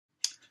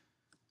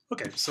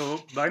Okay,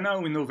 so by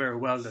now we know very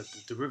well that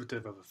the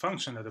derivative of a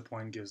function at a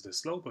point gives the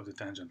slope of the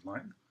tangent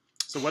line.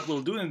 So what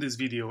we'll do in this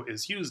video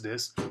is use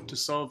this to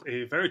solve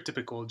a very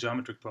typical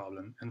geometric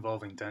problem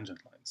involving tangent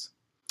lines.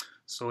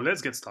 So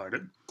let's get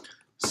started.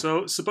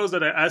 So suppose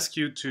that I ask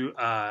you to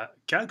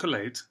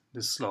calculate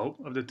the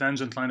slope of the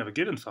tangent line of a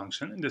given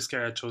function. In this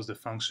case, I chose the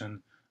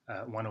function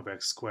 1 over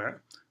x squared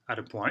at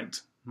a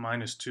point,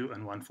 minus 2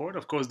 and 1/4.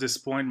 Of course, this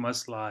point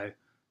must lie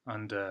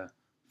on the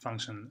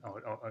function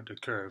or the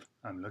curve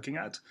I'm looking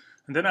at.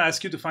 And then I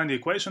ask you to find the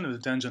equation of the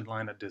tangent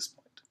line at this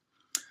point.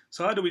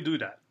 So how do we do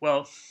that?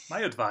 Well, my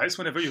advice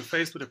whenever you're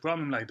faced with a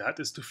problem like that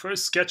is to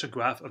first sketch a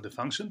graph of the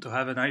function to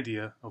have an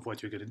idea of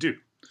what you're going to do.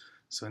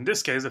 So in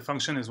this case, the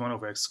function is 1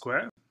 over x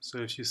squared. So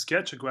if you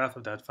sketch a graph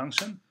of that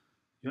function,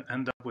 you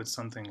end up with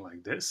something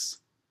like this.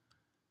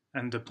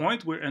 And the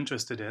point we're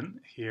interested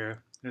in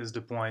here is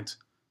the point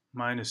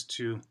minus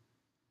 2,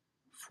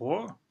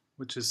 4,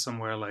 which is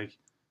somewhere like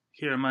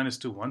here, minus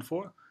 2, 1,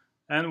 4.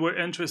 And we're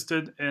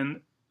interested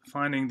in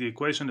finding the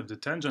equation of the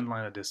tangent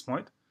line at this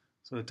point.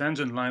 So the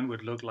tangent line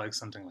would look like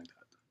something like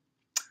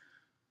that.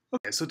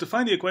 Okay, so to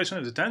find the equation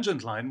of the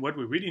tangent line, what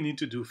we really need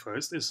to do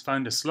first is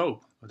find the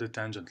slope of the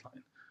tangent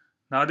line.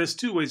 Now, there's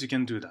two ways you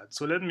can do that.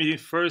 So let me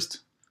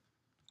first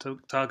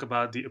talk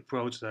about the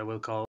approach that I will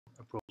call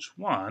approach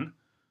 1,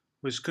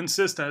 which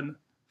consists in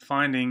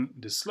finding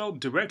the slope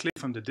directly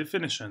from the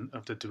definition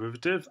of the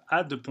derivative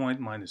at the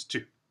point minus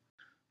 2,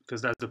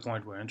 because that's the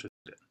point we're interested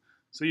in.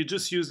 So you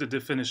just use the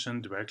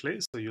definition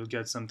directly, so you'll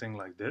get something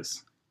like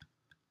this,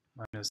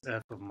 minus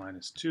f of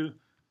minus 2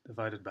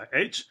 divided by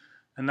h.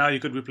 And now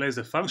you could replace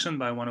the function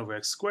by 1 over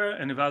x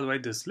squared and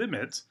evaluate this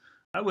limit.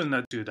 I will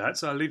not do that,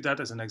 so I'll leave that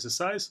as an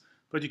exercise,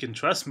 but you can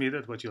trust me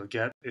that what you'll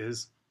get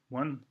is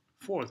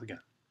 1/4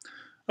 again.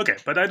 Okay,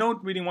 but I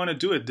don't really want to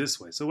do it this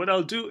way. So what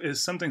I'll do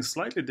is something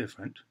slightly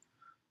different.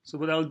 So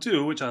what I'll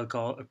do, which I'll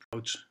call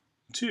approach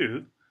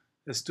 2,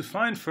 is to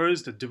find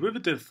first the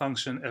derivative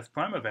function f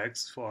prime of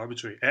x for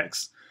arbitrary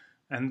x,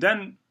 and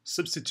then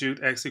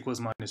substitute x equals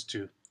minus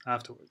 2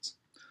 afterwards.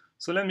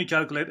 So let me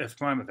calculate f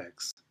prime of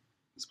x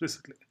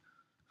explicitly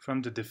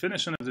from the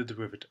definition of the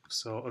derivative.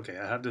 So, okay,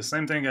 I have the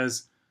same thing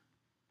as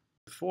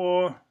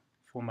before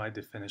for my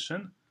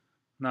definition.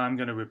 Now I'm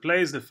going to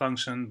replace the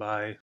function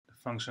by the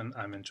function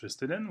I'm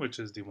interested in, which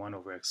is the 1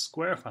 over x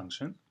squared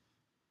function.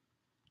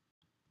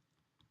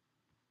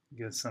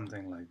 Get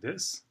something like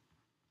this.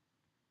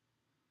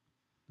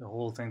 The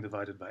whole thing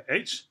divided by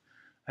h.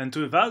 And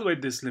to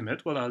evaluate this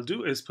limit, what I'll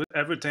do is put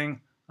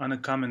everything on a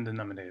common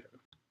denominator.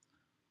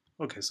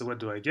 Okay, so what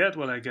do I get?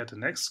 Well, I get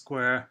an x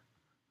squared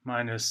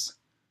minus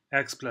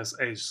x plus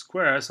h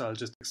squared, so I'll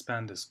just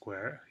expand the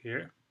square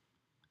here.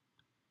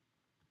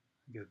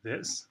 Get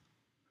this.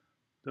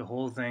 The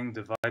whole thing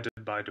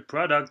divided by the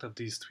product of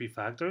these three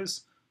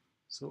factors.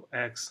 So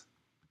x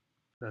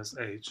plus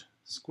h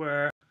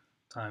squared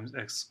times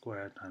x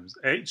squared times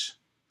h.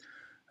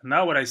 And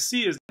now what I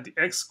see is that the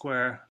x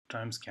squared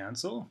terms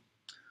cancel.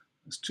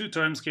 There's two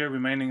terms here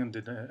remaining in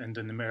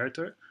the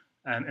numerator.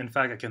 And in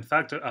fact, I can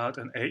factor out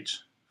an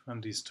h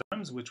from these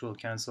terms, which will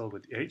cancel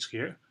with the h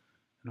here.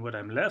 And what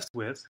I'm left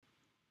with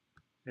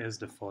is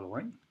the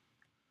following.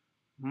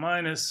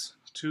 Minus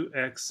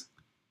 2x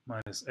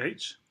minus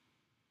h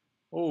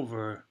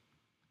over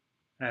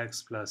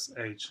x plus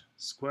h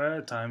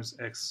squared times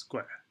x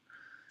squared.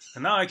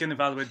 And now I can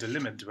evaluate the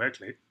limit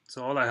directly.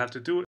 So all I have to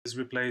do is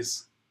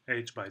replace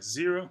h by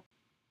 0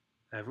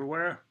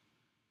 everywhere.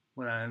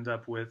 What I end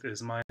up with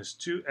is minus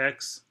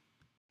 2x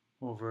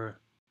over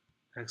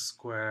x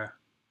squared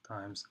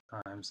times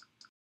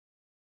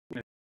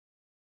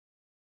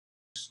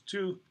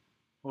 2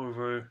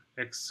 over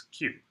x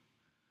cubed.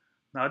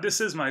 Now this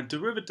is my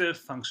derivative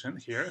function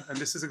here, and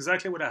this is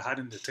exactly what I had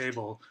in the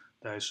table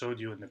that I showed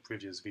you in the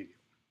previous video.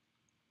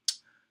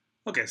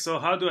 Okay, so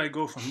how do I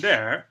go from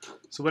there?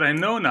 So what I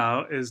know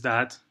now is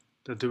that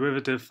the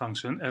derivative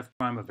function f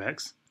prime of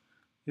x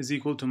is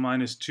equal to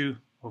minus 2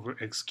 over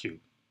x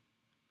cubed.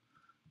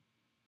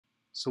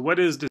 So what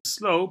is the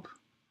slope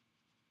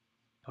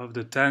of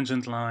the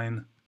tangent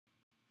line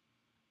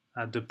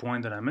at the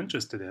point that I'm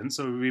interested in?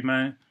 So we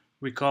may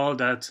recall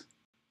that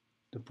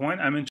the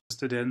point I'm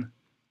interested in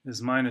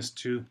is minus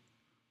 2,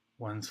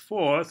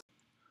 1/4.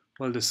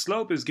 Well, the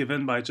slope is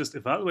given by just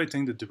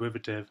evaluating the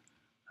derivative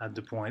at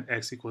the point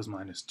x equals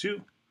minus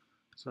 2.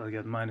 So I'll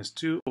get minus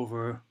 2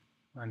 over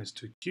minus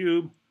 2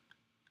 cubed,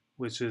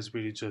 which is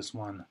really just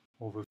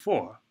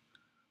 1/4.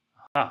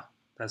 Aha,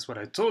 that's what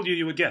I told you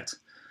you would get.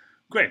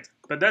 Great,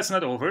 but that's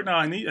not over. Now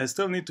I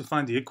still need to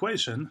find the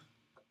equation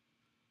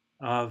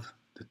of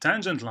the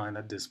tangent line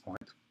at this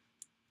point.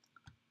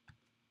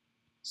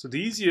 So the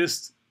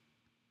easiest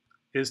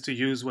is to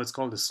use what's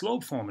called the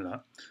slope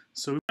formula.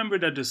 So remember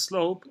that the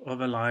slope of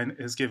a line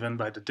is given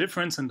by the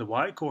difference in the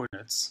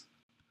y-coordinates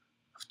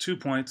of 2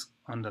 points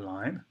on the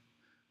line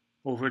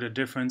over the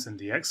difference in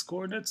the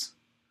x-coordinates.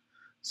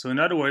 So in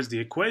other words, the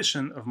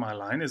equation of my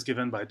line is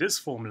given by this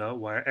formula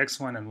where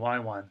x1 and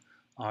y1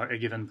 are a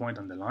given point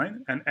on the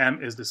line, and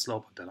m is the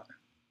slope of the line.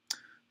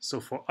 So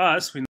for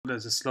us, we know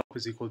that the slope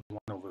is equal to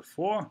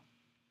 1/4.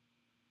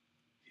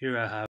 Here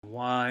I have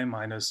y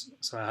minus,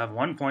 so I have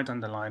one point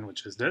on the line,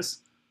 which is this.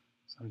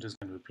 So I'm just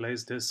going to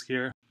replace this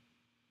here.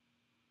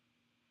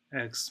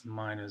 X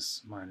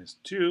minus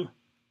 2.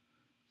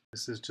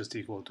 This is just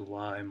equal to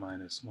y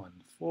minus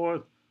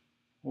 1/4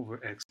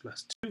 over x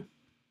plus 2.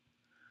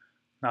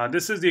 Now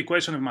this is the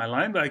equation of my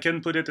line, but I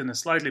can put it in a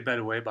slightly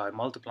better way by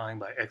multiplying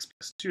by x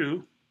plus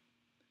 2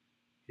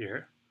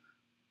 here.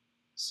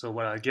 So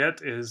what I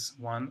get is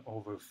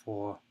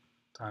 1/4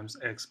 times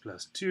x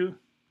plus 2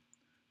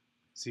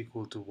 is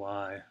equal to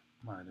y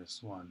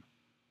minus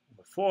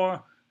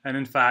 1/4. And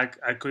in fact,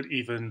 I could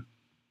even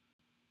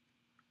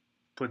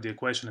put the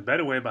equation a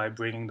better way by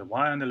bringing the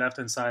y on the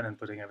left-hand side and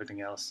putting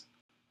everything else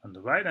on the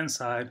right-hand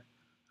side.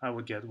 I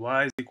would get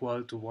y is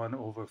equal to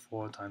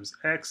 1/4 times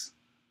x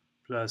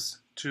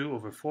plus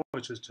 2/4,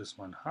 which is just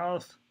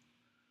 1/2.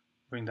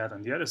 Bring that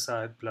on the other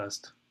side,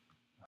 plus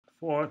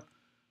 1/4.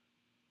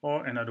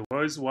 Or in other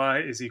words, y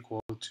is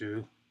equal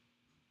to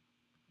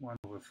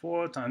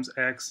 1/4 times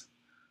x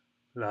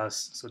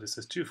plus, so this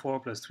is 2/4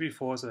 plus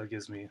 3/4, so that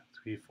gives me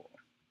 3/4,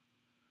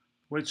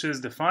 which is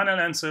the final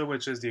answer,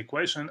 which is the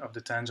equation of the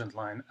tangent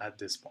line at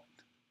this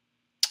point.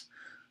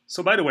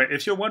 So by the way,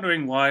 if you're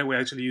wondering why we're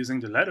actually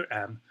using the letter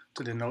m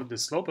to denote the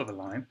slope of a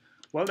line,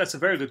 well, that's a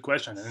very good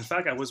question. And in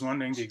fact, I was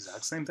wondering the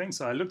exact same thing,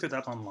 so I looked it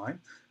up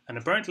online, and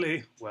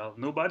apparently, well,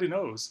 nobody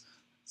knows.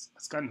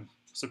 It's kind of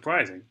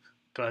surprising.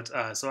 But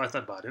so I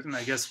thought about it, and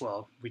I guess,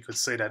 well, we could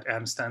say that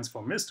M stands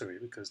for mystery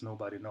because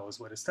nobody knows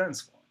what it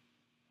stands for.